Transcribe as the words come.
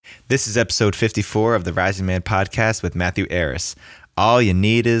This is episode 54 of the Rising Man podcast with Matthew Ayriss. All you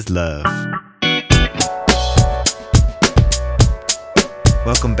need is love.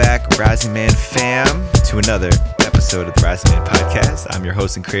 Welcome back, Rising Man fam, to another episode of the Rising Man podcast. I'm your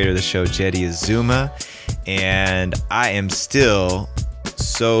host and creator of the show, Jeddy Azuma, and I am still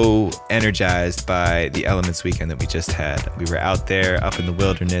so energized by the Elements weekend that we just had. We were out there up in the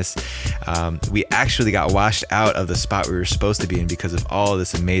wilderness. We actually got washed out of the spot we were supposed to be in because of all of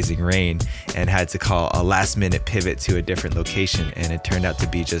this amazing rain and had to call a last minute pivot to a different location. And it turned out to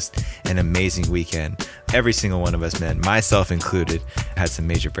be just an amazing weekend. Every single one of us, man, myself included, had some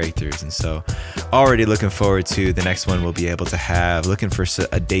major breakthroughs. And so already looking forward to the next one we'll be able to have. Looking for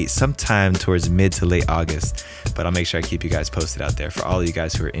a date sometime towards mid to late August. But I'll make sure I keep you guys posted out there for all of you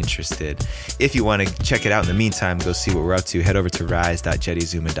guys who are interested. If you want to check it out in the meantime, go see what we're up to. Head over to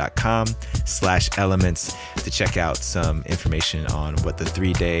rise.jeddyzuma.com/elements to check out some information on what the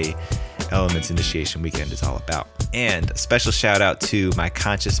 3-day Elements Initiation Weekend is all about. And a special shout out to my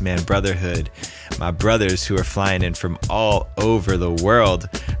Conscious Man Brotherhood, my brothers who are flying in from all over the world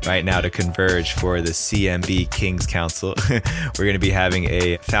right now to converge for the CMB King's Council. We're going to be having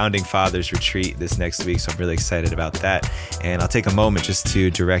a Founding Fathers retreat this next week, so I'm really excited about that. And I'll take a moment just to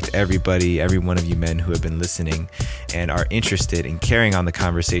direct everybody, every one of you men who have been listening and are interested in carrying on the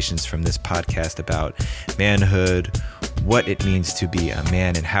conversations from this podcast about manhood, what it means to be a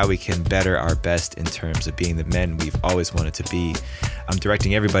man, and how we can better our best in terms of being the men we've always wanted to be. I'm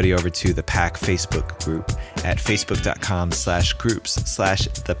directing everybody over to the PAC Facebook group at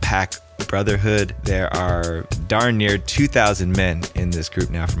facebook.com/groups/the PAC Brotherhood. There are darn near 2,000 men in this group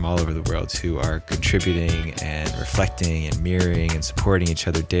now from all over the world who are contributing and reflecting and mirroring and supporting each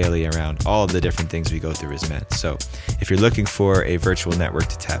other daily around all of the different things we go through as men. So if you're looking for a virtual network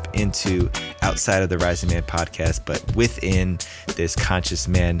to tap into outside of the Rising Man podcast, but within this Conscious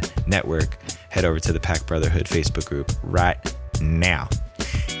Man network, head over to the PAC Brotherhood Facebook group right now.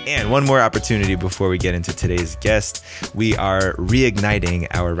 And one more opportunity before we get into today's guest. We are reigniting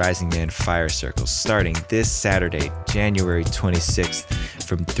our Rising Man Fire Circles starting this Saturday, January 26th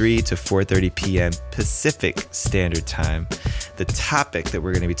from 3 to 4:30 p.m. Pacific Standard Time. The topic that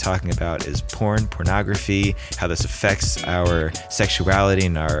we're going to be talking about is pornography, how this affects our sexuality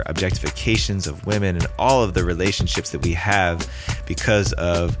and our objectifications of women and all of the relationships that we have because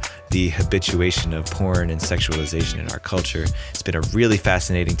of the habituation of porn and sexualization in our culture. It's been a really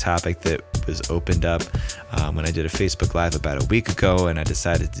fascinating topic that was opened up when I did a Facebook Live about a week ago, and I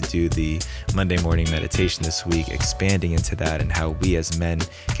decided to do the Monday morning meditation this week, expanding into that and how we as men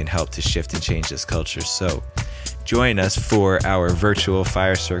can help to shift and change this culture. So join us for our virtual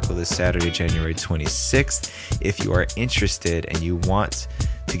fire circle this Saturday, January 26th. If you are interested and you want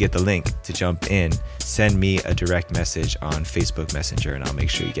to get the link to jump in, send me a direct message on Facebook Messenger and I'll make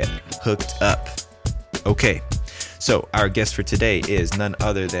sure you get hooked up. Okay, so our guest for today is none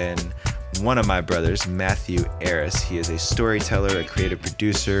other than one of my brothers, Matthew Ayriss. He is a storyteller, a creative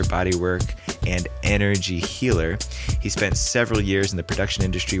producer, bodywork, and energy healer. He spent several years in the production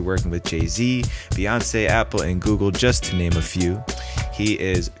industry working with Jay-Z, Beyonce, Apple, and Google, just to name a few. He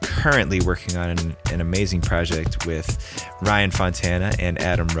is currently working on an amazing project with Ryan Fontana and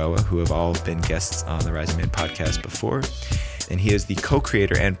Adam Roa, who have all been guests on the Rising Man podcast before. And he is the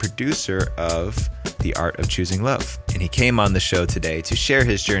co-creator and producer of The Art of Choosing Love. And he came on the show today to share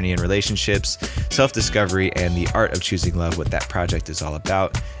his journey in relationships, self-discovery, and the art of choosing love, what that project is all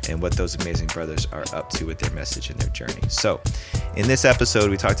about, and what those amazing brothers are up to with their message and their journey. So in this episode,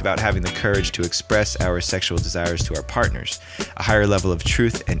 we talked about having the courage to express our sexual desires to our partners, a higher level of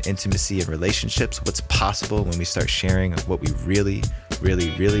truth and intimacy in relationships, what's possible when we start sharing what we really,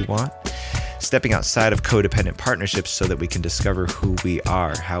 really, really want, stepping outside of codependent partnerships so that we can discover who we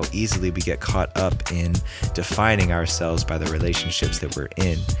are, how easily we get caught up in defining ourselves by the relationships that we're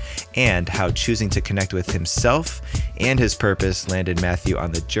in, and how choosing to connect with himself and his purpose landed Matthew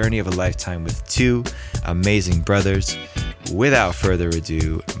on the journey of a lifetime with two amazing brothers. Without further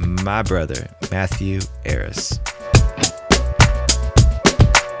ado, my brother, Matthew Ayriss.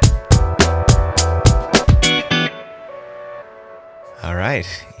 All right,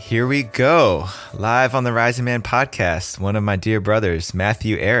 here we go. Live on the Rising Man podcast, one of my dear brothers,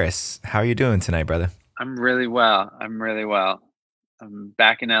 Matthew Ayriss. How are you doing tonight, brother? I'm really well. I'm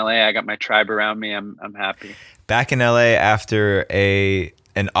back in LA. I got my tribe around me. I'm happy. Back in LA after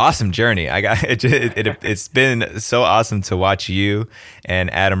an awesome journey. It's been so awesome to watch you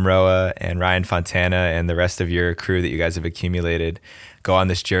and Adam Roa and Ryan Fontana and the rest of your crew that you guys have accumulated go on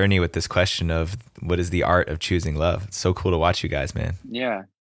this journey with this question of what is the art of choosing love. It's so cool to watch you guys, man. Yeah.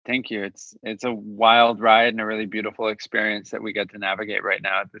 Thank you. It's a wild ride and a really beautiful experience that we get to navigate right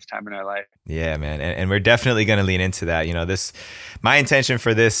now at this time in our life. Yeah, man. And we're definitely going to lean into that. My intention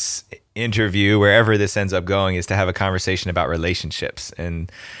for this interview, wherever this ends up going, is to have a conversation about relationships.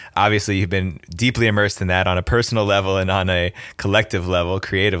 And obviously, you've been deeply immersed in that on a personal level and on a collective level,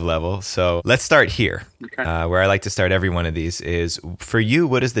 creative level. So let's start here, Okay. where I like to start every one of these is, for you,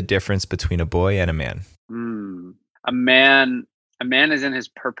 what is the difference between a boy and a man? Mm. A man is in his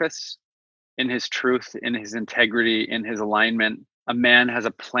purpose, in his truth, in his integrity, in his alignment. A man has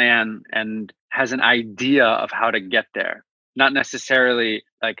a plan and has an idea of how to get there. Not necessarily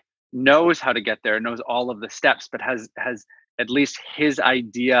like knows how to get there, knows all of the steps, but has at least his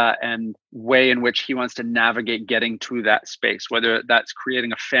idea and way in which he wants to navigate getting to that space, whether that's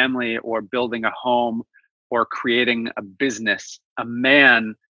creating a family or building a home or creating a business. A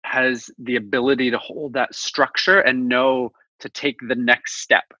man has the ability to hold that structure and know to take the next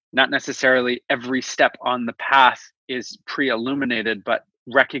step. Not necessarily every step on the path is pre-illuminated, but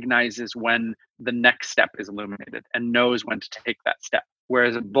recognizes when the next step is illuminated and knows when to take that step.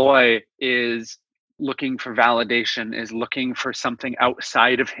 Whereas a boy is looking for validation, is looking for something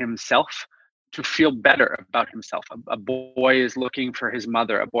outside of himself to feel better about himself. A boy is looking for his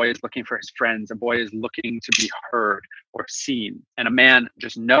mother. A boy is looking for his friends. A boy is looking to be heard or seen. And a man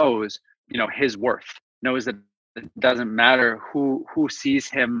just knows, his worth, knows that it doesn't matter who sees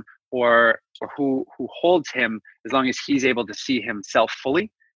him or who holds him, as long as he's able to see himself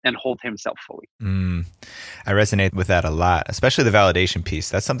fully and hold himself fully. I resonate with that a lot, especially the validation piece.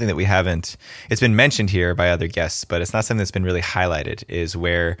 That's something that it's been mentioned here by other guests, but it's not something that's been really highlighted, is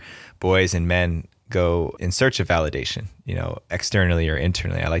where boys and men go in search of validation, externally or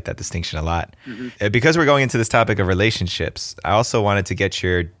internally. I like that distinction a lot. Mm-hmm. Because we're going into this topic of relationships, I also wanted to get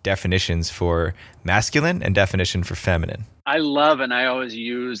your definitions for masculine and definition for feminine. I love, and I always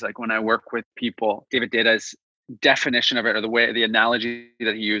use, like when I work with people, David Deda's definition of it, or the analogy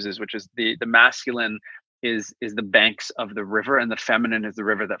that he uses, which is the masculine is the banks of the river and the feminine is the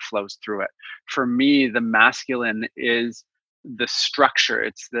river that flows through it. For me, the masculine is the structure.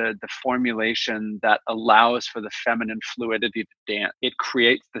 It's the formulation that allows for the feminine fluidity to dance. It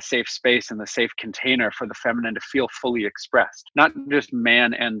creates the safe space and the safe container for the feminine to feel fully expressed. Not just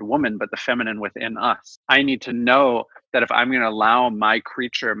man and woman, but the feminine within us. I need to know that if I'm going to allow my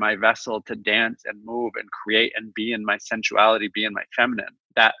creature, my vessel to dance and move and create and be in my sensuality, be in my feminine,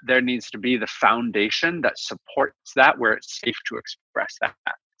 that there needs to be the foundation that supports that, where it's safe to express that.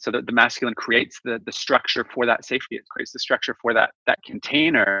 So that the masculine creates the structure for that safety. It creates the structure for that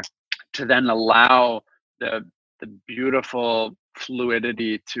container to then allow the beautiful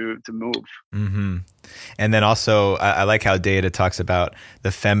fluidity to move. Mm-hmm. And then also, I like how Data talks about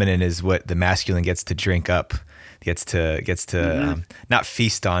the feminine is what the masculine gets to drink up, gets to not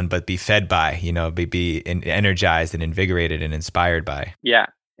feast on, but be fed by, be energized and invigorated and inspired by. Yeah,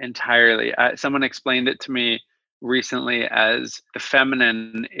 entirely. Someone explained it to me recently as the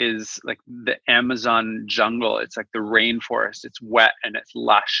feminine is like the Amazon jungle. It's like the rainforest. It's wet and it's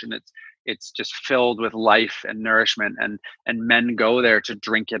lush and it's just filled with life and nourishment, and men go there to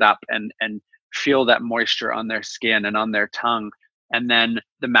drink it up and feel that moisture on their skin and on their tongue. And then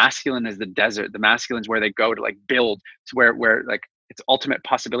the masculine is the desert. The masculine is where they go to like build. It's where like it's ultimate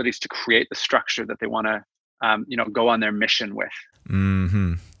possibilities to create the structure that they want to go on their mission with.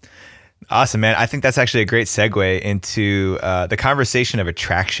 Mm-hmm. Awesome, man. I think that's actually a great segue into the conversation of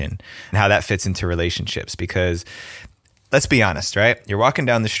attraction and how that fits into relationships. Because let's be honest, right? You're walking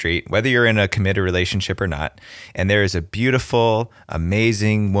down the street, whether you're in a committed relationship or not, and there is a beautiful,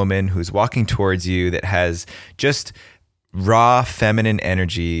 amazing woman who's walking towards you that has just raw feminine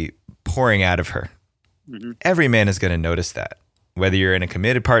energy pouring out of her. Mm-hmm. Every man is going to notice that. Whether you're in a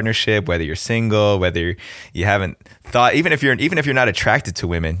committed partnership, whether you're single, whether you haven't thought, even if you're not attracted to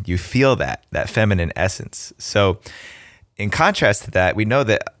women, you feel that feminine essence. So in contrast to that, we know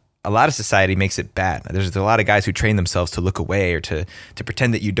that a lot of society makes it bad. There's a lot of guys who train themselves to look away or to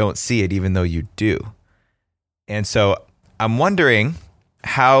pretend that you don't see it, even though you do. And so I'm wondering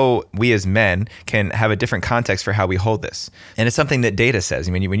how we as men can have a different context for how we hold this. And it's something that Data says.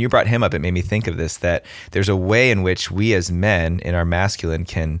 I mean, when you brought him up, it made me think of this, that there's a way in which we as men in our masculine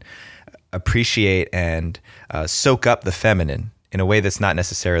can appreciate and soak up the feminine in a way that's not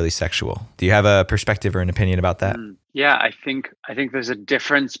necessarily sexual. Do you have a perspective or an opinion about that? Yeah, I think there's a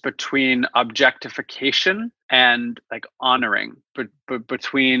difference between objectification and like honoring, but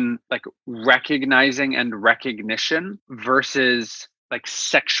between like recognizing and recognition versus like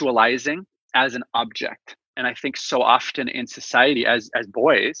sexualizing as an object. And I think so often in society, as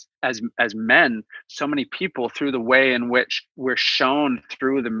boys, as men, so many people, through the way in which we're shown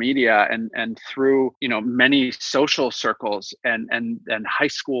through the media and through, you know, many social circles and high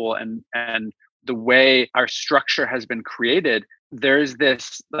school and the way our structure has been created, there's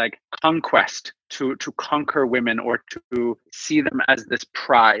this like conquest to conquer women or to see them as this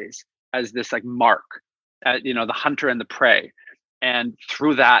prize, as this like mark, you know, the hunter and the prey. And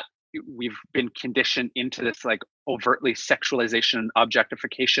through that, we've been conditioned into this like overtly sexualization and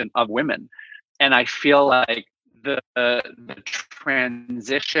objectification of women. And I feel like the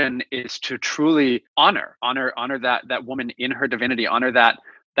transition is to truly honor that woman in her divinity, honor that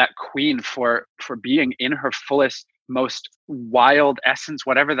queen for being in her fullest, most wild essence,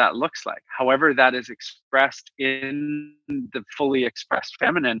 whatever that looks like, however that is expressed in the fully expressed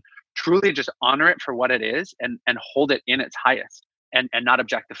feminine. Truly just honor it for what it is and hold it in its highest, and not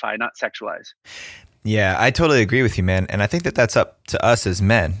objectify, not sexualize. Yeah, I totally agree with you, man. And I think that that's up to us as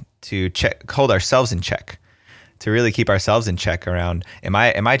men to hold ourselves in check, to really keep ourselves in check around, am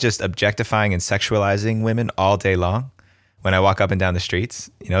I just objectifying and sexualizing women all day long when I walk up and down the streets?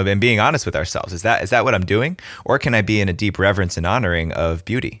 You know, and being honest with ourselves, is that what I'm doing? Or can I be in a deep reverence and honoring of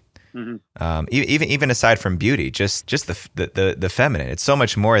beauty? Mm-hmm. Even aside from beauty, just the feminine, it's so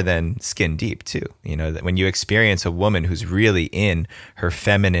much more than skin deep too. You know, that when you experience a woman who's really in her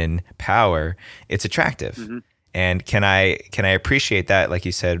feminine power, it's attractive. Mm-hmm. And can I appreciate that, like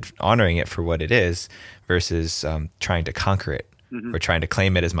you said, honoring it for what it is versus trying to conquer it. Mm-hmm. Or trying to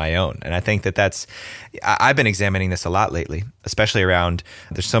claim it as my own. And I think I've been examining this a lot lately, especially around,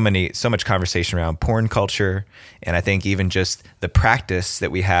 there's so much conversation around porn culture. And I think even just the practice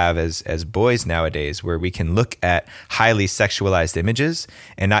that we have as boys nowadays, where we can look at highly sexualized images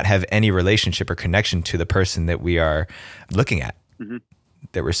and not have any relationship or connection to the person that we are looking at, mm-hmm.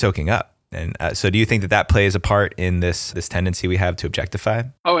 that we're soaking up. And so do you think that plays a part in this tendency we have to objectify?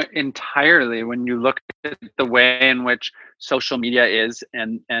 Oh, entirely. When you look at the way in which social media is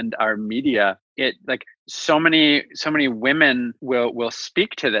and our media, it like so many women will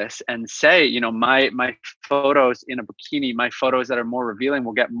speak to this and say, you know, my photos in a bikini, my photos that are more revealing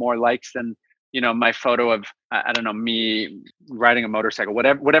will get more likes than, you know, my photo of, I don't know, me riding a motorcycle,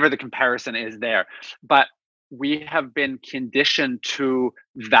 whatever the comparison is there. But we have been conditioned to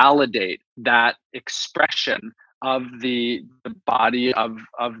validate that expression of the body of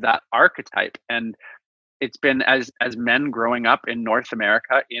that archetype. And it's been, as men growing up in North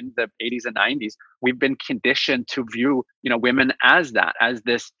America in the 80s and 90s, we've been conditioned to view, you know, women as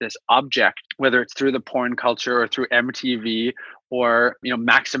this object, whether it's through the porn culture or through MTV or, you know,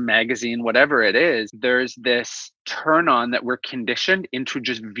 Maxim magazine, whatever it is. There's this turn on that we're conditioned into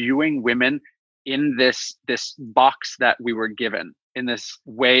just viewing women in this box that we were given, in this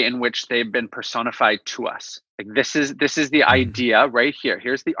way in which they've been personified to us. Like this is the idea right here.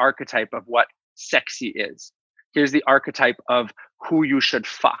 Here's the archetype of what sexy is. Here's the archetype of who you should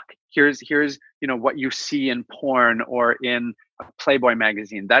fuck. Here's you know, what you see in porn or in a Playboy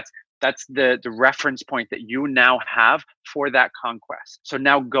magazine. That's the reference point that you now have for that conquest. So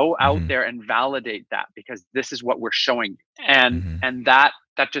now go out mm-hmm. there and validate that, because this is what we're showing you. And mm-hmm. and that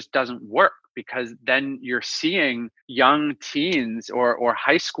just doesn't work, because then you're seeing young teens or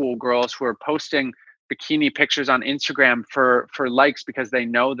high school girls who are posting bikini pictures on Instagram for likes, because they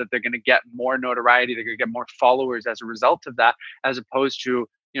know that they're going to get more notoriety, they're going to get more followers as a result of that, as opposed to,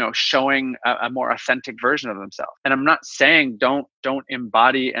 you know, showing a more authentic version of themselves. And I'm not saying don't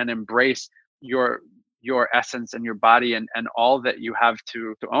embody and embrace your essence and your body and all that you have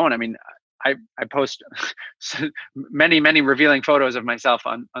to own. I mean, I post many revealing photos of myself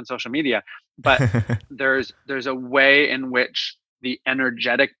on social media, but there's a way in which the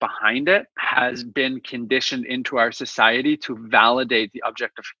energetic behind it has been conditioned into our society to validate the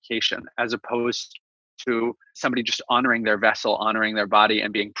objectification, as opposed to somebody just honoring their vessel, honoring their body,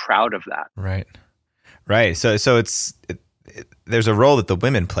 and being proud of that. Right. So there's a role that the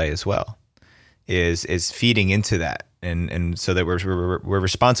women play as well, is feeding into that. And so that we're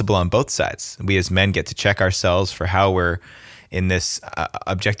responsible on both sides. We as men get to check ourselves for how we're in this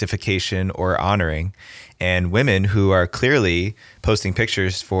objectification or honoring, and women who are clearly posting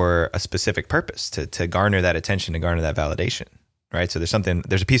pictures for a specific purpose, to garner that attention, to garner that validation. Right. So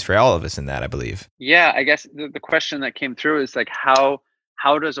there's a piece for all of us in that, I believe. Yeah, I guess the question that came through is like, how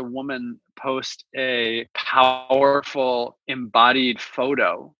does a woman post a powerful embodied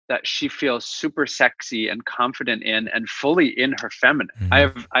photo that she feels super sexy and confident in and fully in her feminine?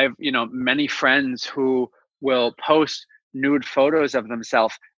 Mm-hmm. I have, you know, many friends who will post nude photos of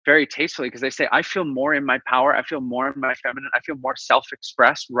themselves very tastefully, because they say, I feel more in my power, I feel more in my feminine, I feel more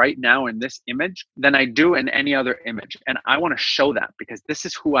self-expressed right now in this image than I do in any other image. And I want to show that, because this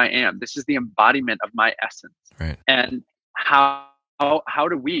is who I am. This is the embodiment of my essence. Right. And how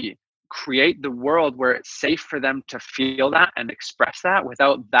do we create the world where it's safe for them to feel that and express that,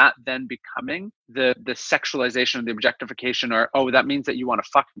 without that then becoming the sexualization or the objectification, or, oh, that means that you want to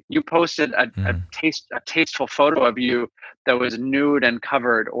fuck me. You posted a tasteful photo of you that was nude and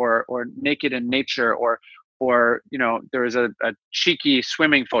covered, or naked in nature, or there was a cheeky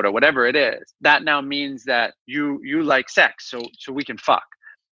swimming photo, whatever it is, that now means that you like sex, so we can fuck.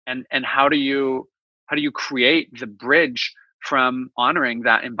 And how do you create the bridge from honoring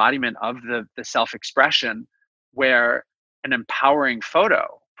that embodiment of the self-expression, where an empowering photo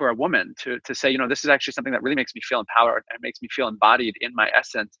for a woman to say, this is actually something that really makes me feel empowered, and it makes me feel embodied in my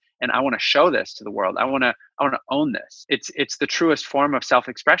essence, and I want to show this to the world. I want to own this. It's the truest form of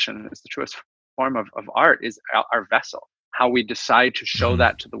self-expression. It's the truest form of art, is our vessel, how we decide to show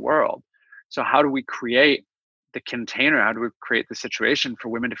that to the world. So how do we create the container? How do we create the situation for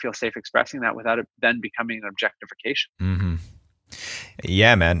women to feel safe expressing that without it then becoming an objectification?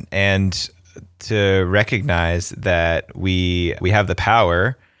 Yeah, man. And to recognize that we have the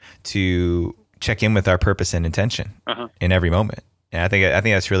power to check in with our purpose and intention in every moment. And I think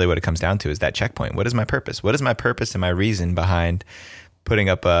that's really what it comes down to, is that checkpoint. What is my purpose? What is my purpose and my reason behind putting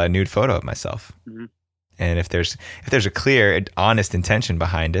up a nude photo of myself? And if there's a clear, honest intention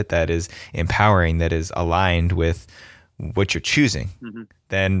behind it that is empowering, that is aligned with what you're choosing,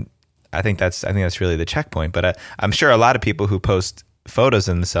 then I think that's really the checkpoint. But I'm sure a lot of people who post photos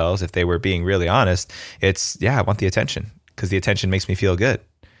of themselves, if they were being really honest, it's, yeah, I want the attention because the attention makes me feel good.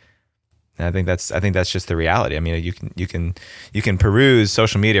 And I think that's just the reality. I mean, you can peruse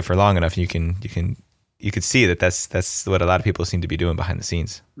social media for long enough, and you could see that that's what a lot of people seem to be doing behind the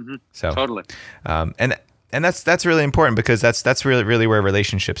scenes. So Totally. And that's really important, because that's really where a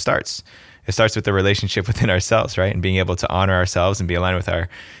relationship starts. It starts with the relationship within ourselves, right? And being able to honor ourselves and be aligned with our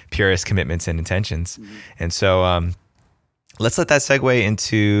purest commitments and intentions. And so let's let that segue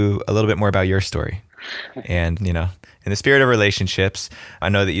into a little bit more about your story. And, in the spirit of relationships, I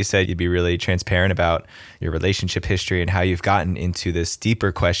know that you said you'd be really transparent about your relationship history and how you've gotten into this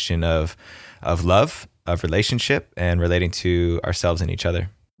deeper question of love, of relationship, and relating to ourselves and each other.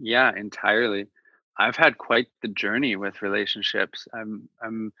 Yeah, entirely. I've had quite the journey with relationships.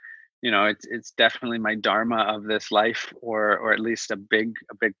 It's definitely my dharma of this life, or at least a big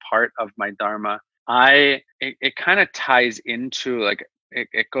part of my dharma. It kind of ties into, like,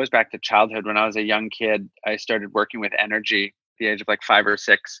 it goes back to childhood. When I was a young kid, I started working with energy at the age of like 5 or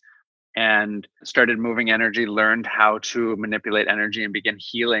 6, and started moving energy, learned how to manipulate energy, and begin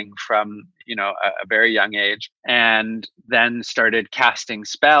healing from a very young age, and then started casting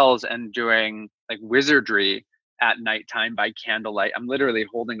spells and doing like wizardry at nighttime by candlelight. I'm literally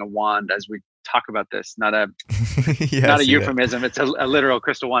holding a wand as we talk about this, not a not a euphemism. It's a literal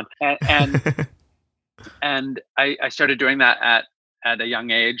crystal wand. And I started doing that at a young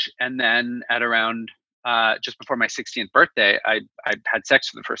age, and then at around just before my 16th birthday, I had sex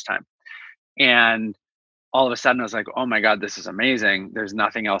for the first time. And all of a sudden I was like, oh my God, this is amazing. There's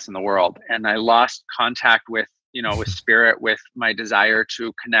nothing else in the world. And I lost contact with, with spirit, with my desire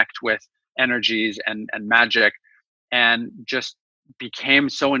to connect with energies and magic, and just became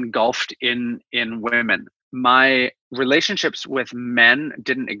so engulfed in women. My relationships with men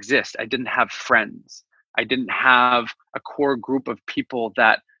didn't exist. I didn't have friends. I didn't have a core group of people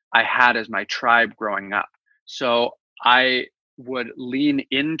that I had as my tribe growing up. So I would lean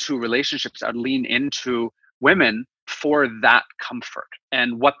into relationships. I'd lean into women for that comfort.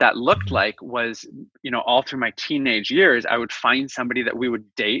 And what that looked like was, all through my teenage years, I would find somebody that we would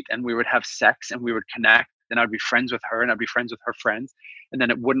date, and we would have sex, and we would connect. Then I'd be friends with her, and I'd be friends with her friends. And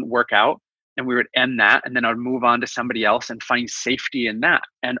then it wouldn't work out, and we would end that. And then I'd move on to somebody else and find safety in that.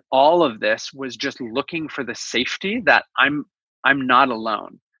 And all of this was just looking for the safety that I'm not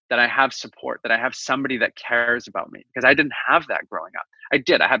alone, that I have support, that I have somebody that cares about me, because I didn't have that growing up. I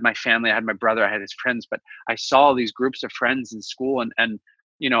did. I had my family, I had my brother, I had his friends, but I saw these groups of friends in school, and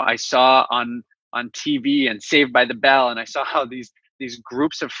I saw on TV and Saved by the Bell, and I saw how these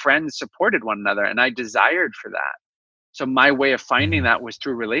groups of friends supported one another, and I desired for that. So my way of finding that was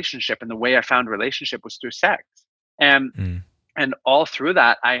through relationship, and the way I found relationship was through sex. And all through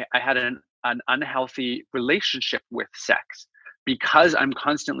that, I had an unhealthy relationship with sex, because I'm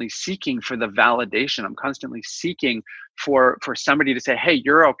constantly seeking for the validation. I'm constantly seeking for somebody to say, hey,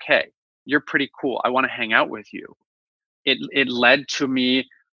 you're okay. You're pretty cool. I want to hang out with you. It led to me,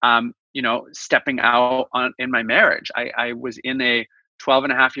 stepping out in my marriage. I was in a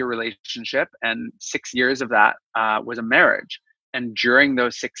 12.5 year relationship, and 6 years of that was a marriage. And during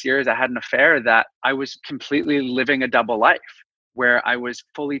those 6 years, I had an affair that I was completely living a double life, where I was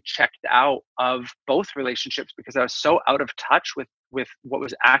fully checked out of both relationships because I was so out of touch with what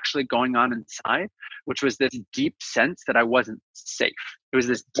was actually going on inside, which was this deep sense that I wasn't safe. It was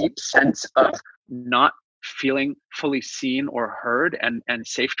this deep sense of not feeling fully seen or heard, and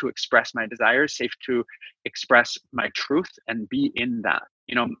safe to express my desires, safe to express my truth and be in that.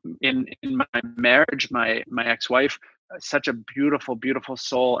 In my marriage, my ex-wife, such a beautiful, beautiful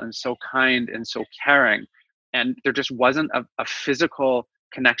soul, and so kind and so caring. And there just wasn't a physical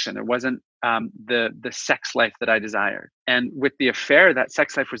connection. There wasn't the sex life that I desired. And with the affair, that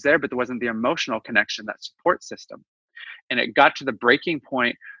sex life was there, but there wasn't the emotional connection, that support system. And it got to the breaking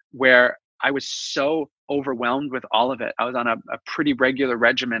point where I was so overwhelmed with all of it. I was on a pretty regular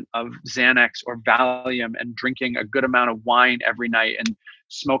regimen of Xanax or Valium, and drinking a good amount of wine every night, and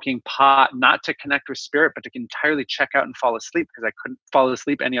smoking pot, not to connect with spirit, but to entirely check out and fall asleep, because I couldn't fall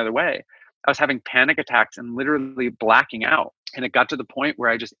asleep any other way. I was having panic attacks and literally blacking out. And it got to the point where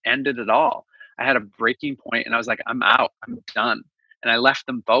I just ended it all. I had a breaking point, and I was like, I'm out, I'm done. And I left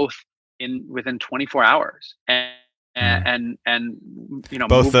them both within 24 hours. And moved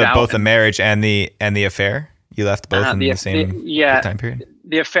out. Both the marriage and the affair. You left both in the same time period.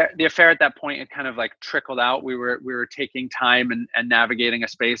 The affair at that point, it kind of like trickled out. We were taking time and navigating a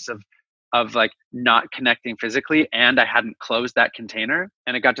space of like not connecting physically, and I hadn't closed that container.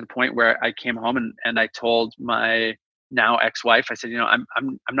 And it got to the point where I came home and I told my now ex-wife, I said,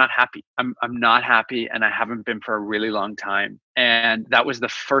 I'm not happy. I'm not happy, and I haven't been for a really long time. And that was the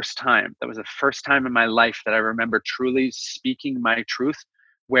first time. That was the first time in my life that I remember truly speaking my truth,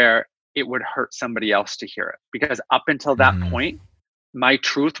 where it would hurt somebody else to hear it. Because up until that point, my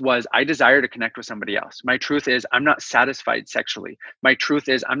truth was I desire to connect with somebody else. My truth is I'm not satisfied sexually. My truth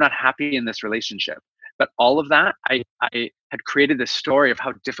is I'm not happy in this relationship. But all of that, I had created this story of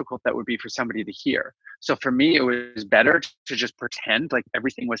how difficult that would be for somebody to hear. So for me, it was better to just pretend like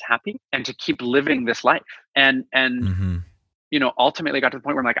everything was happy and to keep living this life. And ultimately got to the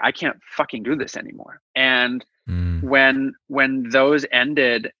point where I'm like, I can't fucking do this anymore. And when those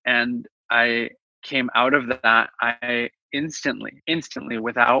ended and I came out of that, I instantly,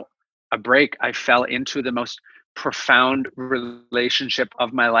 without a break, I fell into the most profound relationship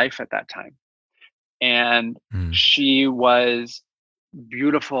of my life at that time. And she was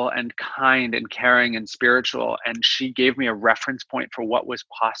beautiful and kind and caring and spiritual. And she gave me a reference point for what was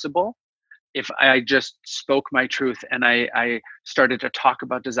possible if I just spoke my truth, and I started to talk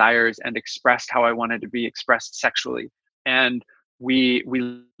about desires and expressed how I wanted to be expressed sexually. And we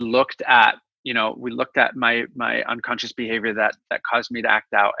looked at my unconscious behavior that caused me to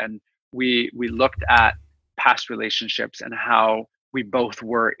act out. And we looked at past relationships and how we both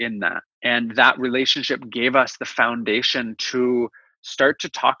were in that. And that relationship gave us the foundation to start to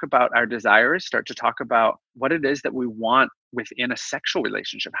talk about our desires, start to talk about what it is that we want within a sexual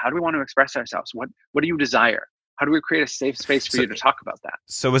relationship. How do we want to express ourselves? What do you desire? How do we create a safe space for you to talk about that?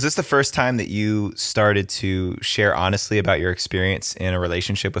 So was this the first time that you started to share honestly about your experience in a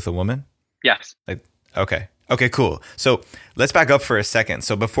relationship with a woman? Yes. Okay, cool. So let's back up for a second.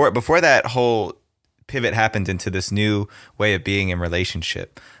 So before that whole pivot happened into this new way of being in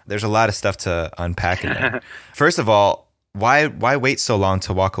relationship, there's a lot of stuff to unpack in there. First of all, why wait so long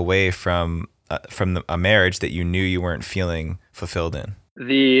to walk away from a marriage that you knew you weren't feeling fulfilled in?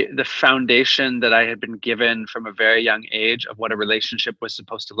 The foundation that I had been given from a very young age of what a relationship was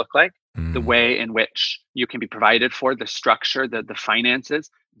supposed to look like, the way in which you can be provided for, the structure, the finances,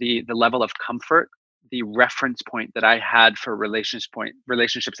 the level of comfort, the reference point that I had for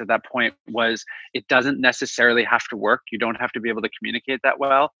relationships at that point was, it doesn't necessarily have to work. You don't have to be able to communicate that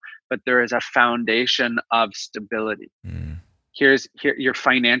well, but there is a foundation of stability. Here you're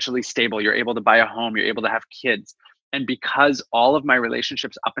financially stable. You're able to buy a home. You're able to have kids. And because all of my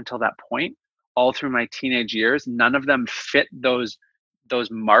relationships up until that point, all through my teenage years, none of them fit those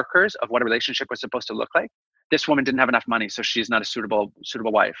markers of what a relationship was supposed to look like. This woman didn't have enough money, so she's not a suitable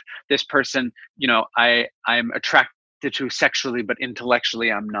wife. This person, I'm attracted to sexually, but intellectually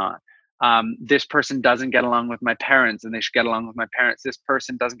I'm not. This person doesn't get along with my parents, and they should get along with my parents. This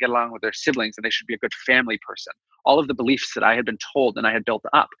person doesn't get along with their siblings, and they should be a good family person. All of the beliefs that I had been told and I had built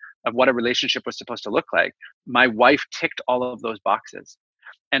up of what a relationship was supposed to look like, my wife ticked all of those boxes.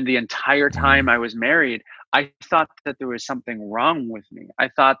 And the entire time I was married, I thought that there was something wrong with me. I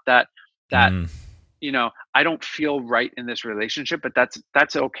thought that I don't feel right in this relationship, but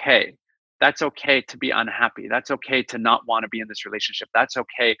that's okay. That's okay to be unhappy. That's okay to not want to be in this relationship. That's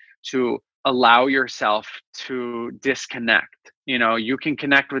okay to allow yourself to disconnect. You can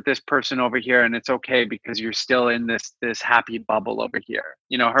connect with this person over here and it's okay because you're still in this happy bubble over here.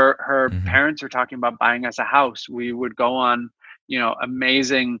 Her Hmm. parents are talking about buying us a house. We would go on,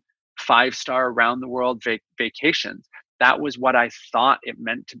 amazing 5-star around the world vacations. That was what I thought it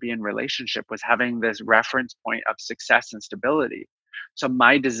meant to be in relationship, was having this reference point of success and stability. So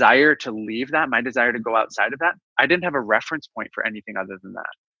my desire to leave that, my desire to go outside of that, I didn't have a reference point for anything other than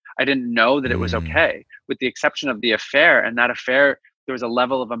that. I didn't know that it was Mm. okay, with the exception of the affair. And that affair, there was a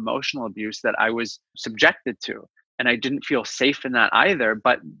level of emotional abuse that I was subjected to. And I didn't feel safe in that either.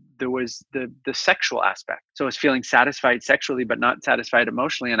 But there was the sexual aspect. So I was feeling satisfied sexually, but not satisfied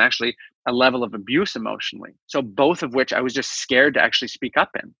emotionally, and actually a level of abuse emotionally. So both of which I was just scared to actually speak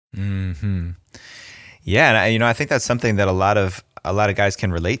up in. Hmm. Yeah, and I think that's something that a lot of guys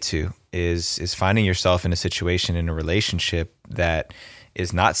can relate to is finding yourself in a situation in a relationship that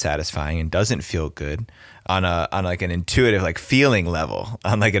is not satisfying and doesn't feel good on like an intuitive like feeling level,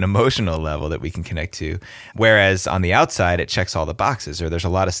 on like an emotional level that we can connect to. Whereas on the outside it checks all the boxes, or there's a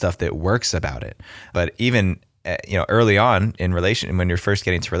lot of stuff that works about it. But even early on in relation, when you're first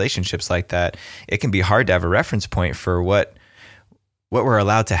getting to relationships like that, it can be hard to have a reference point for what we're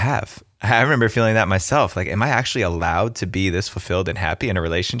allowed to have. I remember feeling that myself. Like, am I actually allowed to be this fulfilled and happy in a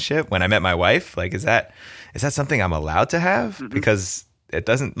relationship? When I met my wife, like, is that something I'm allowed to have? Hmm. Because it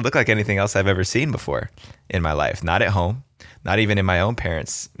doesn't look like anything else I've ever seen before in my life. Not at home, not even in my own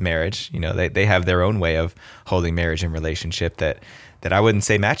parents' marriage. They have their own way of holding marriage and relationship that I wouldn't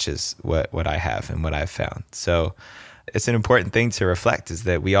say matches what I have and what I've found. So it's an important thing to reflect, is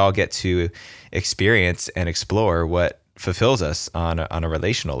that we all get to experience and explore what fulfills us on a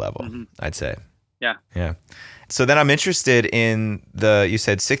relational level, Hmm. I'd say. Yeah. Yeah. So then I'm interested in you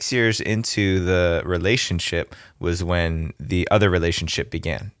said 6 years into the relationship was when the other relationship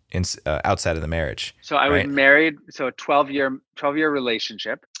began outside of the marriage, So I was right? married, so a 12-year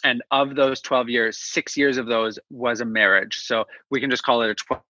relationship, and of those 12 years, 6 years of those was a marriage. So we can just call it a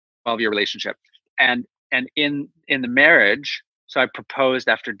 12-year relationship. And in the marriage, so I proposed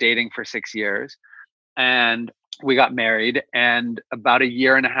after dating for 6 years, and we got married, and about a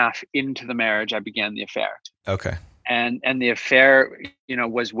year and a half into the marriage I began the affair. Okay. And the affair,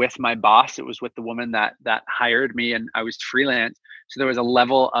 was with my boss. It was with the woman that hired me, and I was freelance. So there was a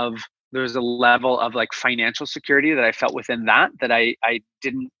level of like financial security that I felt within that I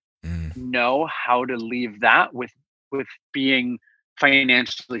didn't Mm. know how to leave that with being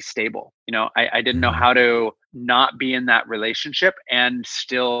financially stable. I didn't know Hmm. how to not be in that relationship and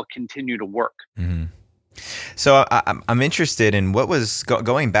still continue to work. Hmm. So I'm interested in what was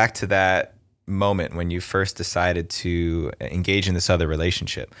going back to that moment when you first decided to engage in this other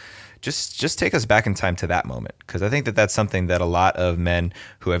relationship. Just take us back in time to that moment, because I think that that's something that a lot of men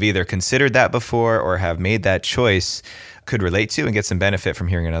who have either considered that before or have made that choice could relate to and get some benefit from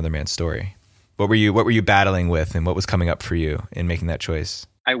hearing another man's story. What were you battling with, and what was coming up for you in making that choice?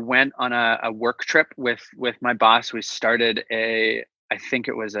 I went on a work trip with my boss. We started I think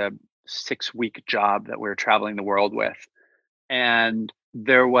it was a 6-week job that we were traveling the world with. And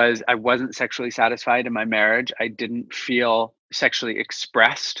I wasn't sexually satisfied in my marriage. I didn't feel sexually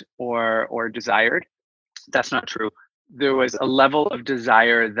expressed or desired. That's not true. There was a level of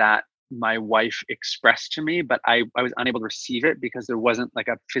desire that my wife expressed to me, but I was unable to receive it because there wasn't like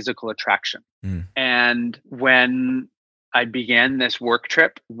a physical attraction. Mm. And when I began this work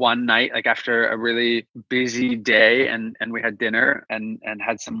trip one night, like after a really busy day, and we had dinner and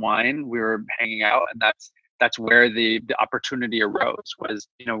had some wine, we were hanging out, and that's where the opportunity arose. Was,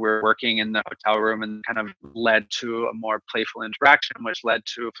 we were working in the hotel room, and kind of led to a more playful interaction, which led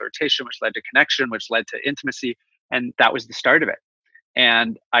to flirtation, which led to connection, which led to intimacy, and that was the start of it.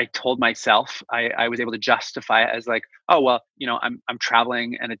 And I told myself, I was able to justify it as like, oh well, I'm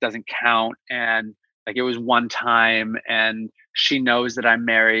traveling and it doesn't count, and like it was one time, and she knows that I'm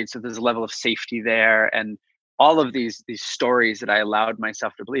married, so there's a level of safety there, and all of these stories that I allowed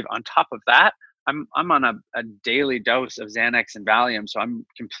myself to believe. On top of that, I'm on a daily dose of Xanax and Valium, so I'm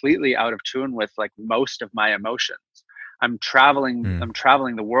completely out of tune with like most of my emotions. Mm. I'm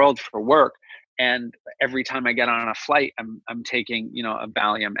traveling the world for work, and every time I get on a flight, I'm taking, a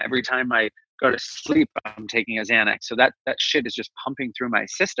Valium. Every time I go to sleep, I'm taking a Xanax. So that shit is just pumping through my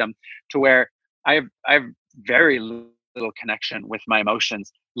system, to where I have very little connection with my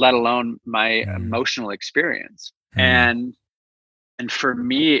emotions, let alone my Mm. emotional experience. Mm. And for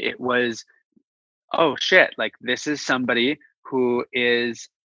me, it was, oh shit, like this is somebody who is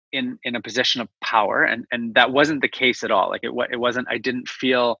in a position of power, and that wasn't the case at all. Like it wasn't. I didn't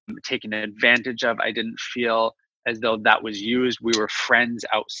feel taken advantage of. I didn't feel as though that was used. We were friends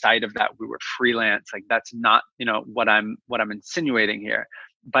outside of that. We were freelance. Like that's not, what I'm insinuating here.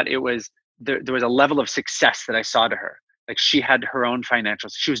 But it was there was a level of success that I saw to her. Like she had her own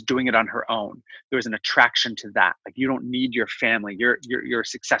financials. She was doing it on her own. There was an attraction to that. Like you don't need your family. You're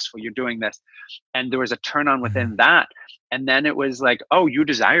successful. You're doing this. And there was a turn on within that. And then it was like, oh, you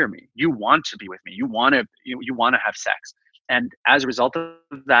desire me. You want to be with me. You want to have sex. And as a result of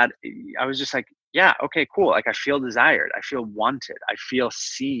that, I was just like, yeah, okay, cool. Like I feel desired. I feel wanted. I feel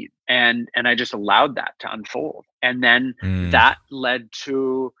seen. And I just allowed that to unfold. And then that led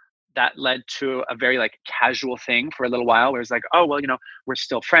to a very like casual thing for a little while where it's like, oh, well, we're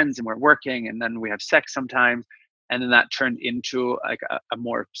still friends and we're working and then we have sex sometimes. And then that turned into like a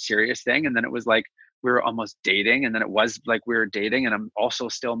more serious thing. And then it was like, we were almost dating. And then it was like, we were dating and I'm also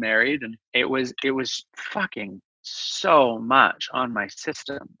still married. And it was fucking so much on my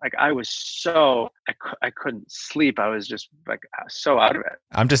system. Like I was I couldn't sleep. I was just like so out of it.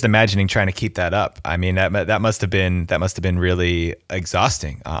 I'm just imagining trying to keep that up. I mean, that must have been really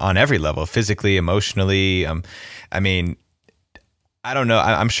exhausting on every level, physically, emotionally. I mean, I don't know.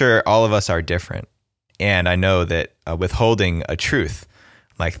 I'm sure all of us are different. And I know that withholding a truth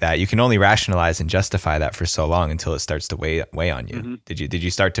like that, you can only rationalize and justify that for so long until it starts to weigh on you. Mm-hmm. Did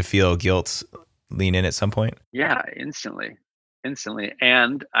you start to feel guilt lean in at some point? Yeah, instantly.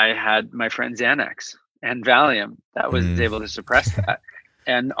 And I had my friend Xanax and Valium that was able to suppress that.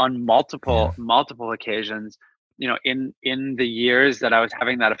 And on multiple occasions, in the years that I was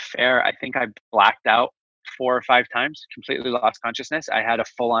having that affair, I think I blacked out 4 or 5 times, completely lost consciousness. I had a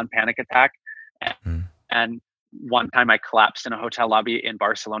full-on panic attack. And one time I collapsed in a hotel lobby in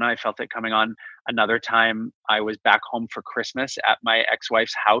Barcelona. I felt it coming on. Another time I was back home for Christmas at my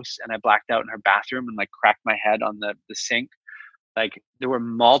ex-wife's house and I blacked out in her bathroom and like cracked my head on the sink. Like there were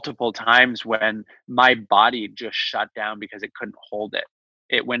multiple times when my body just shut down because it couldn't hold it.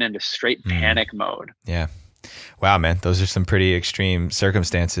 It went into straight panic mode. Yeah. Wow, man, those are some pretty extreme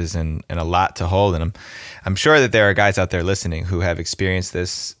circumstances and a lot to hold. And I'm sure that there are guys out there listening who have experienced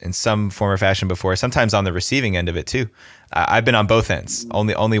this in some form or fashion before, sometimes on the receiving end of it too. I've been on both ends.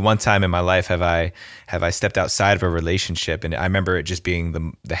 Only one time in my life have I stepped outside of a relationship. And I remember it just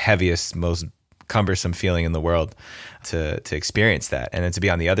being the heaviest, most cumbersome feeling in the world to experience that. And then to be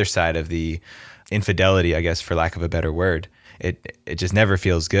on the other side of the infidelity, I guess, for lack of a better word. It just never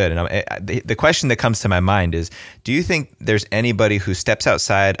feels good. And the question that comes to my mind is, do you think there's anybody who steps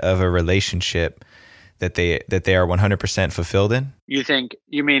outside of a relationship that they are 100% fulfilled in?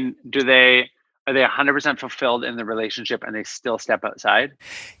 You mean, are they 100% fulfilled in the relationship and they still step outside?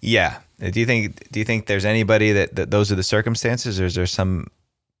 Yeah. Do you think there's anybody that those are the circumstances, or is there some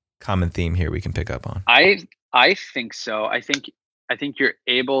common theme here we can pick up on? I think so. I think you're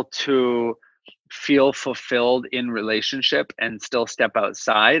able to feel fulfilled in relationship and still step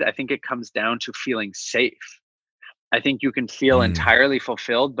outside. I think it comes down to feeling safe. I think you can feel entirely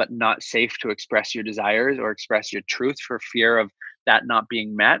fulfilled, but not safe to express your desires or express your truth for fear of that not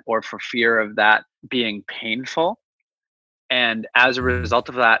being met or for fear of that being painful. And as a result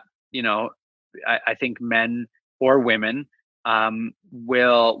of that, I think men or women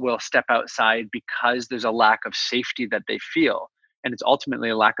will step outside because there's a lack of safety that they feel. And it's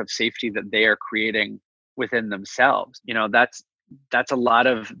ultimately a lack of safety that they are creating within themselves. That's a lot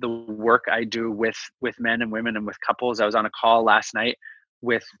of the work I do with men and women and with couples. I was on a call last night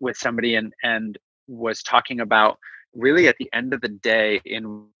with somebody and was talking about really at the end of the day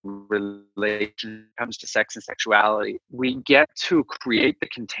in relation comes to sex and sexuality, we get to create the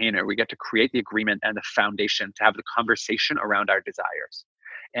container, we get to create the agreement and the foundation to have the conversation around our desires.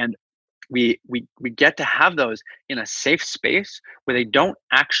 And we get to have those in a safe space where they don't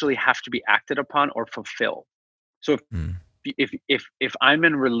actually have to be acted upon or fulfilled. So if I'm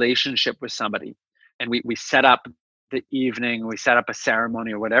in relationship with somebody and we set up the evening, we set up a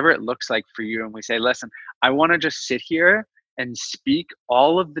ceremony or whatever it looks like for you, and we say, listen, I want to just sit here and speak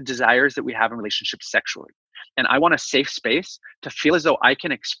all of the desires that we have in relationships sexually. And I want a safe space to feel as though I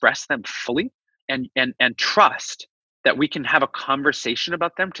can express them fully and trust that we can have a conversation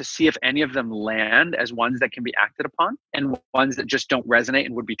about them to see if any of them land as ones that can be acted upon and ones that just don't resonate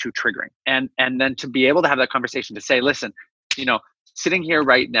and would be too triggering. And then to be able to have that conversation to say, listen, sitting here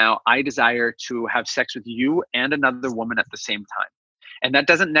right now, I desire to have sex with you and another woman at the same time. And that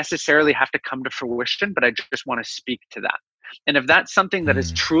doesn't necessarily have to come to fruition, but I just want to speak to that. And if that's something that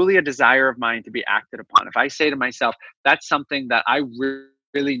is truly a desire of mine to be acted upon, if I say to myself, that's something that I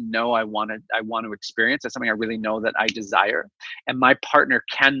really know I want to experience, that's something I really know that I desire, and my partner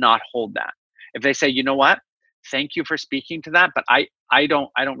cannot hold that. If they say, you know what, thank you for speaking to that, but I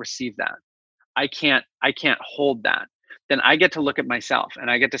don't receive that. I can't hold that. Then I get to look at myself and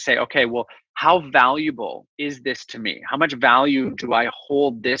I get to say, okay, well, how valuable is this to me? How much value do I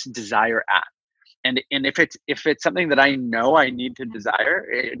hold this desire at? And if it's something that I know I need to desire,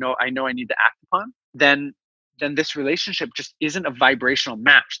 I know I need to act upon, then this relationship just isn't a vibrational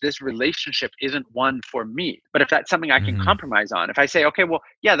match. This relationship isn't one for me. But if that's something I can Hmm. compromise on, if I say, okay, well,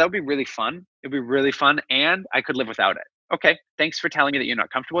 yeah, that would be really fun. It'd be really fun, and I could live without it. Okay, thanks for telling me that you're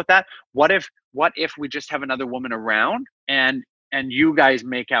not comfortable with that. What if we just have another woman around and you guys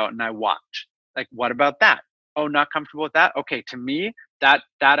make out and I watch? Like, what about that? Oh, not comfortable with that? Okay, to me, that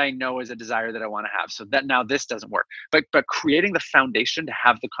I know is a desire that I want to have. So that now this doesn't work. But creating the foundation to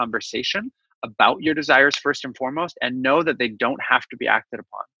have the conversation about your desires first and foremost, and know that they don't have to be acted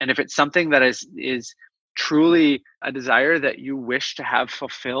upon. And if it's something that is truly a desire that you wish to have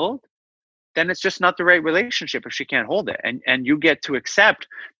fulfilled, then it's just not the right relationship if she can't hold it. And you get to accept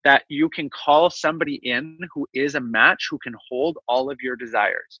that you can call somebody in who is a match, who can hold all of your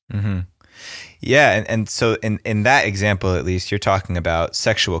desires. Hmm. Yeah, and so in that example, at least, you're talking about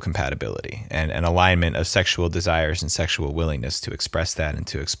sexual compatibility and an alignment of sexual desires and sexual willingness to express that and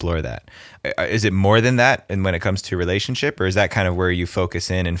to explore that. Is it more than that? And when it comes to relationship, or is that kind of where you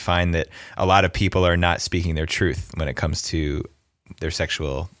focus in and find that a lot of people are not speaking their truth when it comes to their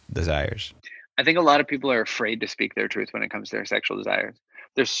sexual desires? I think a lot of people are afraid to speak their truth when it comes to their sexual desires.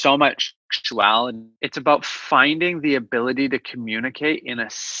 There's so much sexuality. It's about finding the ability to communicate in a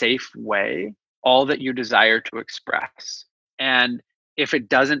safe way all that you desire to express. And if it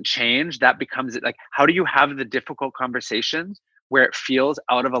doesn't change, that becomes it. Like, how do you have the difficult conversations where it feels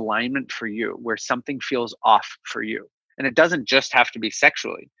out of alignment for you, where something feels off for you? And it doesn't just have to be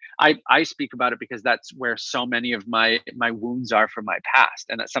sexually. I speak about it because that's where so many of my wounds are from my past,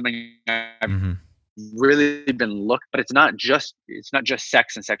 and that's something I've Hmm. really been looked. But it's not just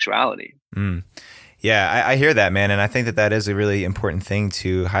sex and sexuality. Mm. Yeah, I hear that, man. And I think that that is a really important thing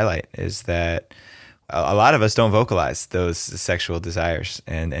to highlight, is that a lot of us don't vocalize those sexual desires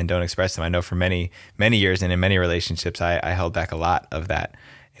and don't express them. I know for many, many years and in many relationships, I held back a lot of that.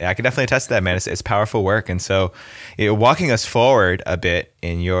 Yeah, I can definitely attest to that, man. It's powerful work. And so, walking us forward a bit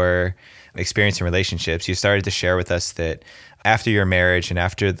in your experience in relationships, you started to share with us that after your marriage and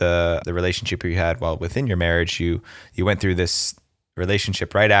after the relationship you had while within your marriage, you went through this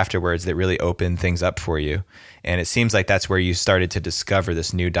relationship right afterwards that really opened things up for you. And it seems like that's where you started to discover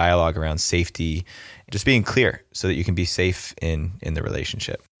this new dialogue around safety, just being clear so that you can be safe in the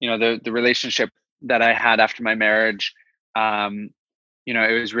relationship. The relationship that I had after my marriage, um,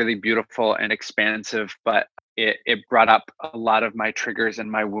 it was really beautiful and expansive, but it brought up a lot of my triggers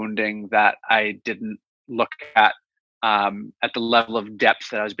and my wounding that I didn't look at the level of depth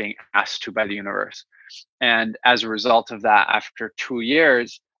that I was being asked to by the universe. And as a result of that, after 2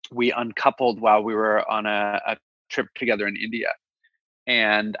 years, we uncoupled while we were on a trip together in India.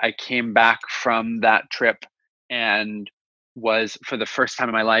 And I came back from that trip and was, for the first time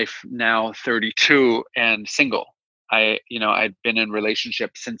in my life, now 32 and single. I'd been in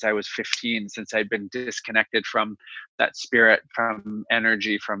relationships since I was 15, since I'd been disconnected from that spirit, from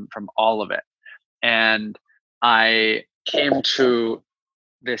energy, from all of it. And I came to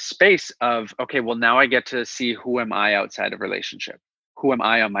this space of, okay, well, now I get to see, who am I outside of relationship? Who am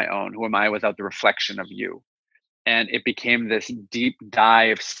I on my own? Who am I without the reflection of you? And it became this deep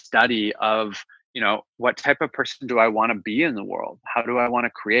dive study of, what type of person do I want to be in the world? How do I want to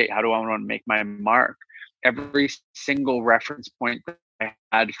create? How do I want to make my mark? Every single reference point that I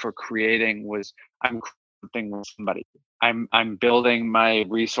had for creating was, I'm creating with somebody. I'm building my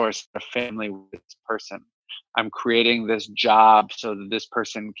resource, a family with this person. I'm creating this job so that this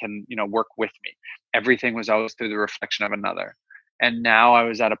person can, work with me. Everything was always through the reflection of another. And now I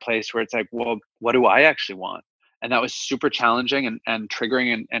was at a place where it's like, well, what do I actually want? And that was super challenging and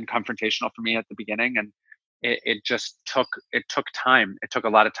triggering and confrontational for me at the beginning. And it took time. It took a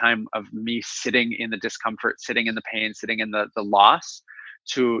lot of time of me sitting in the discomfort, sitting in the pain, sitting in the loss,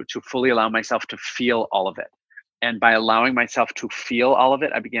 to fully allow myself to feel all of it. And by allowing myself to feel all of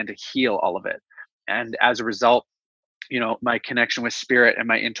it, I began to heal all of it. And as a result, my connection with spirit and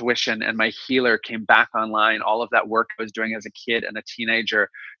my intuition and my healer came back online. All of that work I was doing as a kid and a teenager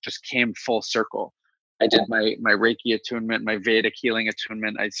just came full circle. I did my Reiki attunement, my Vedic healing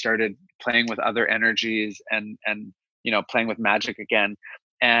attunement. I started playing with other energies and playing with magic again.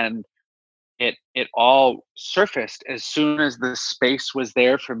 And it all surfaced as soon as the space was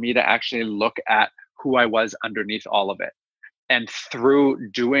there for me to actually look at who I was underneath all of it. And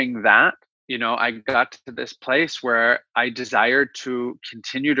through doing that, I got to this place where I desired to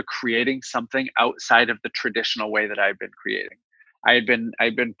continue to creating something outside of the traditional way that I've been creating. I'd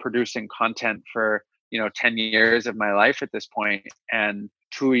been producing content for 10 years of my life at this point, and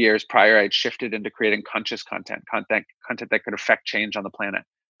 2 years prior I'd shifted into creating conscious content that could affect change on the planet,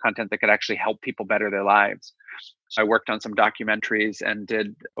 content that could actually help people better their lives. So I worked on some documentaries and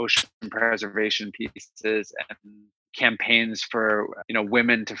did ocean preservation pieces and campaigns for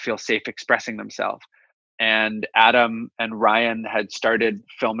women to feel safe expressing themselves. And Adam and Ryan had started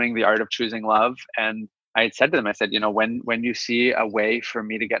filming The Art of Choosing Love, and I had said to them, I said, when you see a way for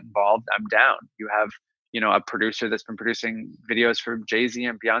me to get involved, I'm down. You have a producer that's been producing videos for Jay-Z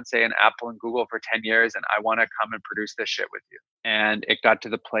and Beyonce and Apple and Google for 10 years, and I want to come and produce this shit with you. And it got to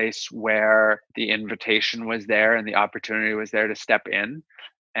the place where the invitation was there and the opportunity was there to step in.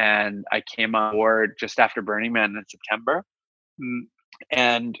 And I came on board just after Burning Man in September,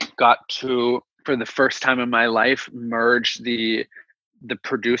 and got to, for the first time in my life, merge the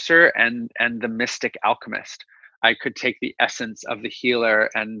producer and the mystic alchemist. I could take the essence of the healer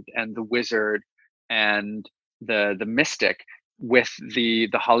and the wizard and the mystic with the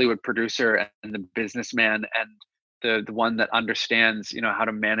Hollywood producer and the businessman and the one that understands how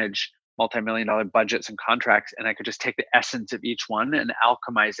to manage multi-million-dollar budgets and contracts, and I could just take the essence of each one and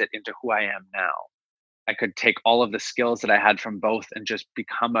alchemize it into who I am now. I could take all of the skills that I had from both and just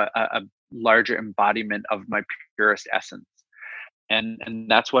become a larger embodiment of my purest essence. And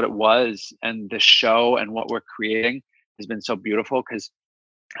that's what it was. And the show and what we're creating has been so beautiful because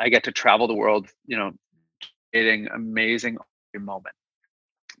I get to travel the world, creating amazing moment.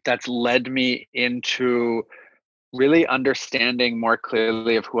 That's led me into really understanding more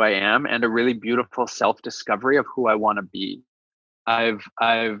clearly of who I am and a really beautiful self-discovery of who I want to be.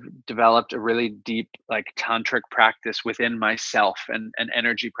 I've developed a really deep tantric practice within myself and an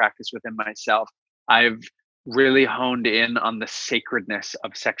energy practice within myself. I've really honed in on the sacredness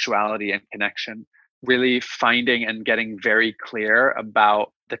of sexuality and connection, really finding and getting very clear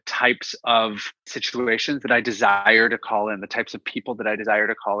about the types of situations that I desire to call in, the types of people that I desire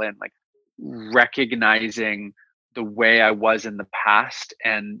to call in, recognizing the way I was in the past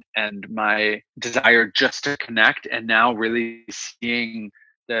and my desire just to connect, and now really seeing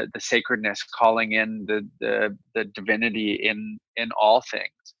the sacredness, calling in the divinity in all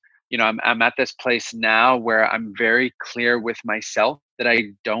things. I'm at this place now where I'm very clear with myself that I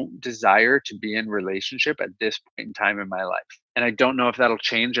don't desire to be in relationship at this point in time in my life. And I don't know if that'll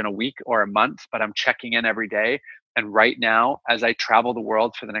change in a week or a month, but I'm checking in every day. And right now, as I travel the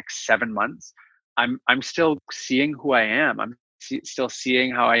world for the next 7 months, I'm still seeing who I am. I'm still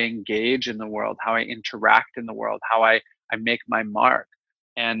seeing how I engage in the world, how I interact in the world, how I make my mark.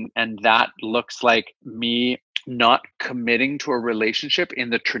 And that looks like me not committing to a relationship in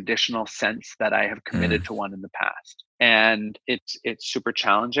the traditional sense that I have committed to one in the past. And it's super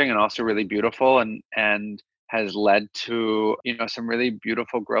challenging and also really beautiful and has led to, some really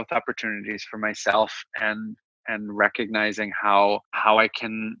beautiful growth opportunities for myself and recognizing how I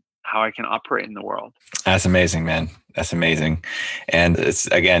can operate in the world. That's amazing, man. That's amazing. And it's,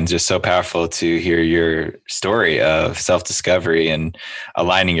 again, just so powerful to hear your story of self-discovery and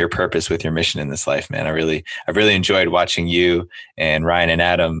aligning your purpose with your mission in this life, man. I've really enjoyed watching you and Ryan and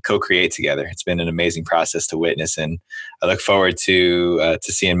Adam co-create together. It's been an amazing process to witness, and I look forward to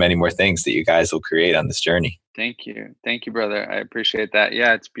seeing many more things that you guys will create on this journey. Thank you, brother. I appreciate that.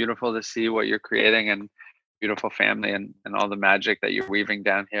 Yeah, it's beautiful to see what you're creating and beautiful family and all the magic that you're weaving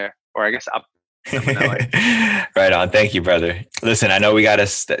down here, or I guess up. Right on. Thank you, brother. Listen, I know we got to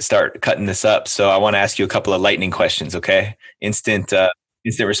start cutting this up, so I want to ask you a couple of lightning questions. Okay, instant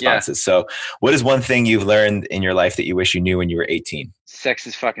responses. Yeah. So, what is one thing you've learned in your life that you wish you knew when you were 18? Sex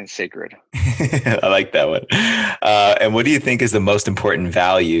is fucking sacred. I like that one. And what do you think is the most important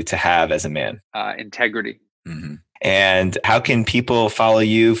value to have as a man? Integrity. Mm-hmm. And how can people follow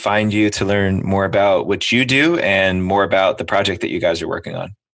you, find you to learn more about what you do and more about the project that you guys are working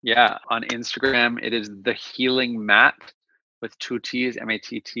on? Yeah, on Instagram, it is The Healing Matt with 2 T's,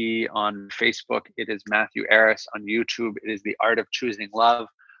 MATT. On Facebook, it is Matthew Ayriss. On YouTube, it is The Art of Choosing Love,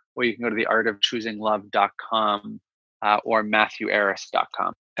 or you can go to theartofchoosinglove.com or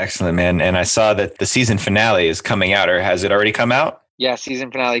MatthewAyriss.com. Excellent, man. And I saw that the season finale is coming out, or has it already come out? Yeah, season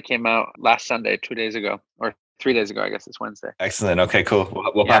finale came out last Sunday, 2 days ago, or 3 days ago, I guess it's Wednesday. Excellent. Okay, cool.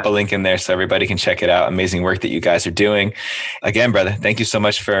 We'll pop a link in there so everybody can check it out. Amazing work that you guys are doing. Again, brother, thank you so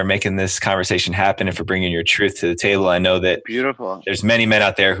much for making this conversation happen and for bringing your truth to the table. I know that there's many men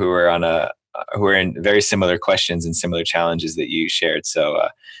out there who are in very similar questions and similar challenges that you shared. So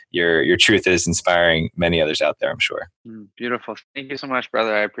your truth is inspiring many others out there, I'm sure. Beautiful. Thank you so much,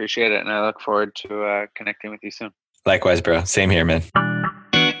 brother. I appreciate it. And I look forward to connecting with you soon. Likewise, bro. Same here, man.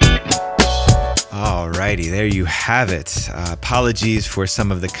 Alrighty, there you have it. Apologies for some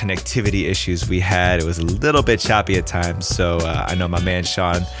of the connectivity issues we had. It was a little bit choppy at times, so I know my man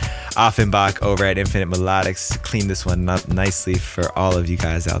Sean Offenbach over at Infinite Melodics cleaned this one up nicely for all of you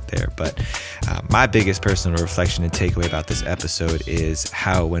guys out there. But my biggest personal reflection and takeaway about this episode is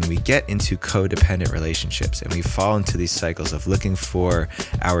how when we get into codependent relationships and we fall into these cycles of looking for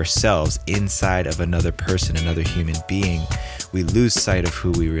ourselves inside of another person, another human being, we lose sight of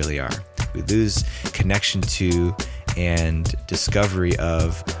who we really are. We lose connection to and discovery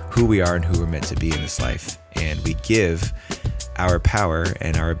of who we are and who we're meant to be in this life. And we give our power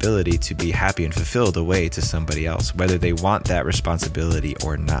and our ability to be happy and fulfilled away to somebody else, whether they want that responsibility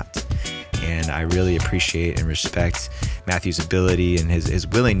or not. And I really appreciate and respect Matthew's ability and his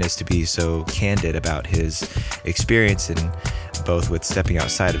willingness to be so candid about his experience, and both with stepping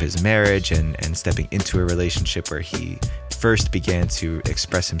outside of his marriage and stepping into a relationship where he first began to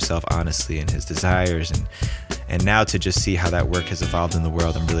express himself honestly and his desires, and now to just see how that work has evolved in the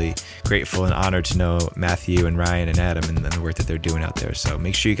world. I'm really grateful and honored to know Matthew and Ryan and Adam and the work that they're doing out there. So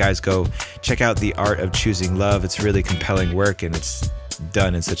make sure you guys go check out The Art of Choosing Love. It's really compelling work, and it's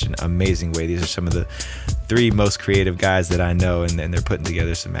done in such an amazing way. These are some of the 3 most creative guys that I know, and they're putting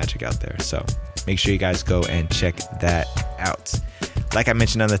together some magic out there. So make sure you guys go and check that out. Like I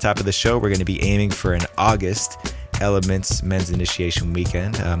mentioned on the top of the show, we're going to be aiming for an August Elements Men's Initiation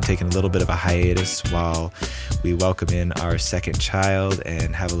Weekend. Taking a little bit of a hiatus while we welcome in our second child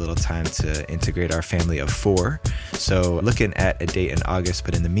and have a little time to integrate our family of 4. So looking at a date in August,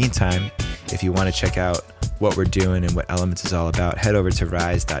 but in the meantime, if you want to check out what we're doing and what Elements is all about, head over to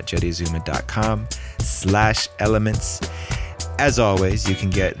rise.jettizuma.com/elements. As always, you can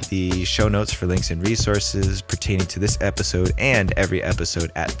get the show notes for links and resources pertaining to this episode and every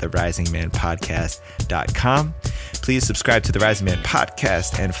episode at therisingmanpodcast.com. Please subscribe to the Rising Man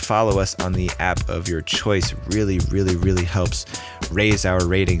Podcast and follow us on the app of your choice. Really, really, really helps raise our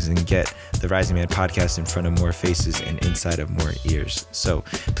ratings and get the Rising Man Podcast in front of more faces and inside of more ears. So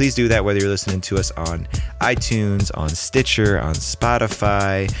please do that, whether you're listening to us on iTunes, on Stitcher, on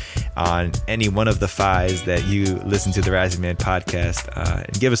Spotify, on any one of the 5s that you listen to the Rising Man Podcast,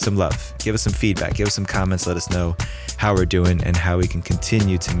 and give us some love, give us some feedback, give us some comments, let us know how we're doing and how we can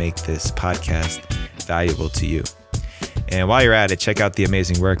continue to make this podcast valuable to you. And while you're at it, check out the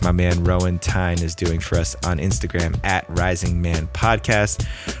amazing work my man Rowan Tyne is doing for us on Instagram at Rising Man Podcast.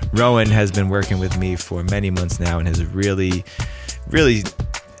 Rowan has been working with me for many months now and has really, really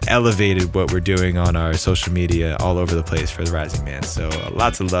elevated what we're doing on our social media all over the place for the Rising Man. So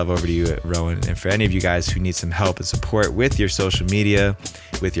lots of love over to you, Rowan. And for any of you guys who need some help and support with your social media,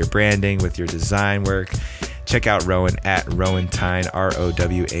 with your branding, with your design work, check out Rowan at Rowan Tyne,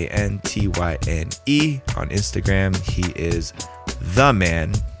 ROWANTYNE on Instagram. He is the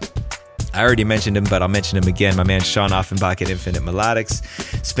man. I already mentioned him, but I'll mention him again. My man Sean Offenbach at Infinite Melodics,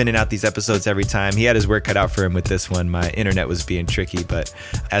 spinning out these episodes every time. He had his work cut out for him with this one. My internet was being tricky, but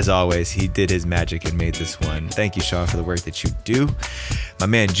as always, he did his magic and made this one. Thank you, Sean, for the work that you do. My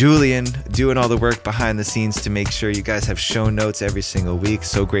man Julian doing all the work behind the scenes to make sure you guys have show notes every single week.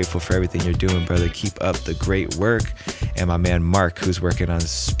 So grateful for everything you're doing, brother. Keep up the great work. And my man Mark, who's working on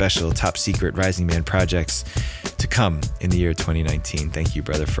special top secret Rising Man projects to come in the year 2019. Thank you,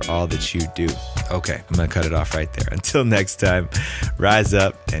 brother, for all that you do. Okay, I'm gonna cut it off right there. Until next time, rise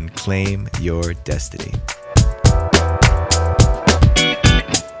up and claim your destiny.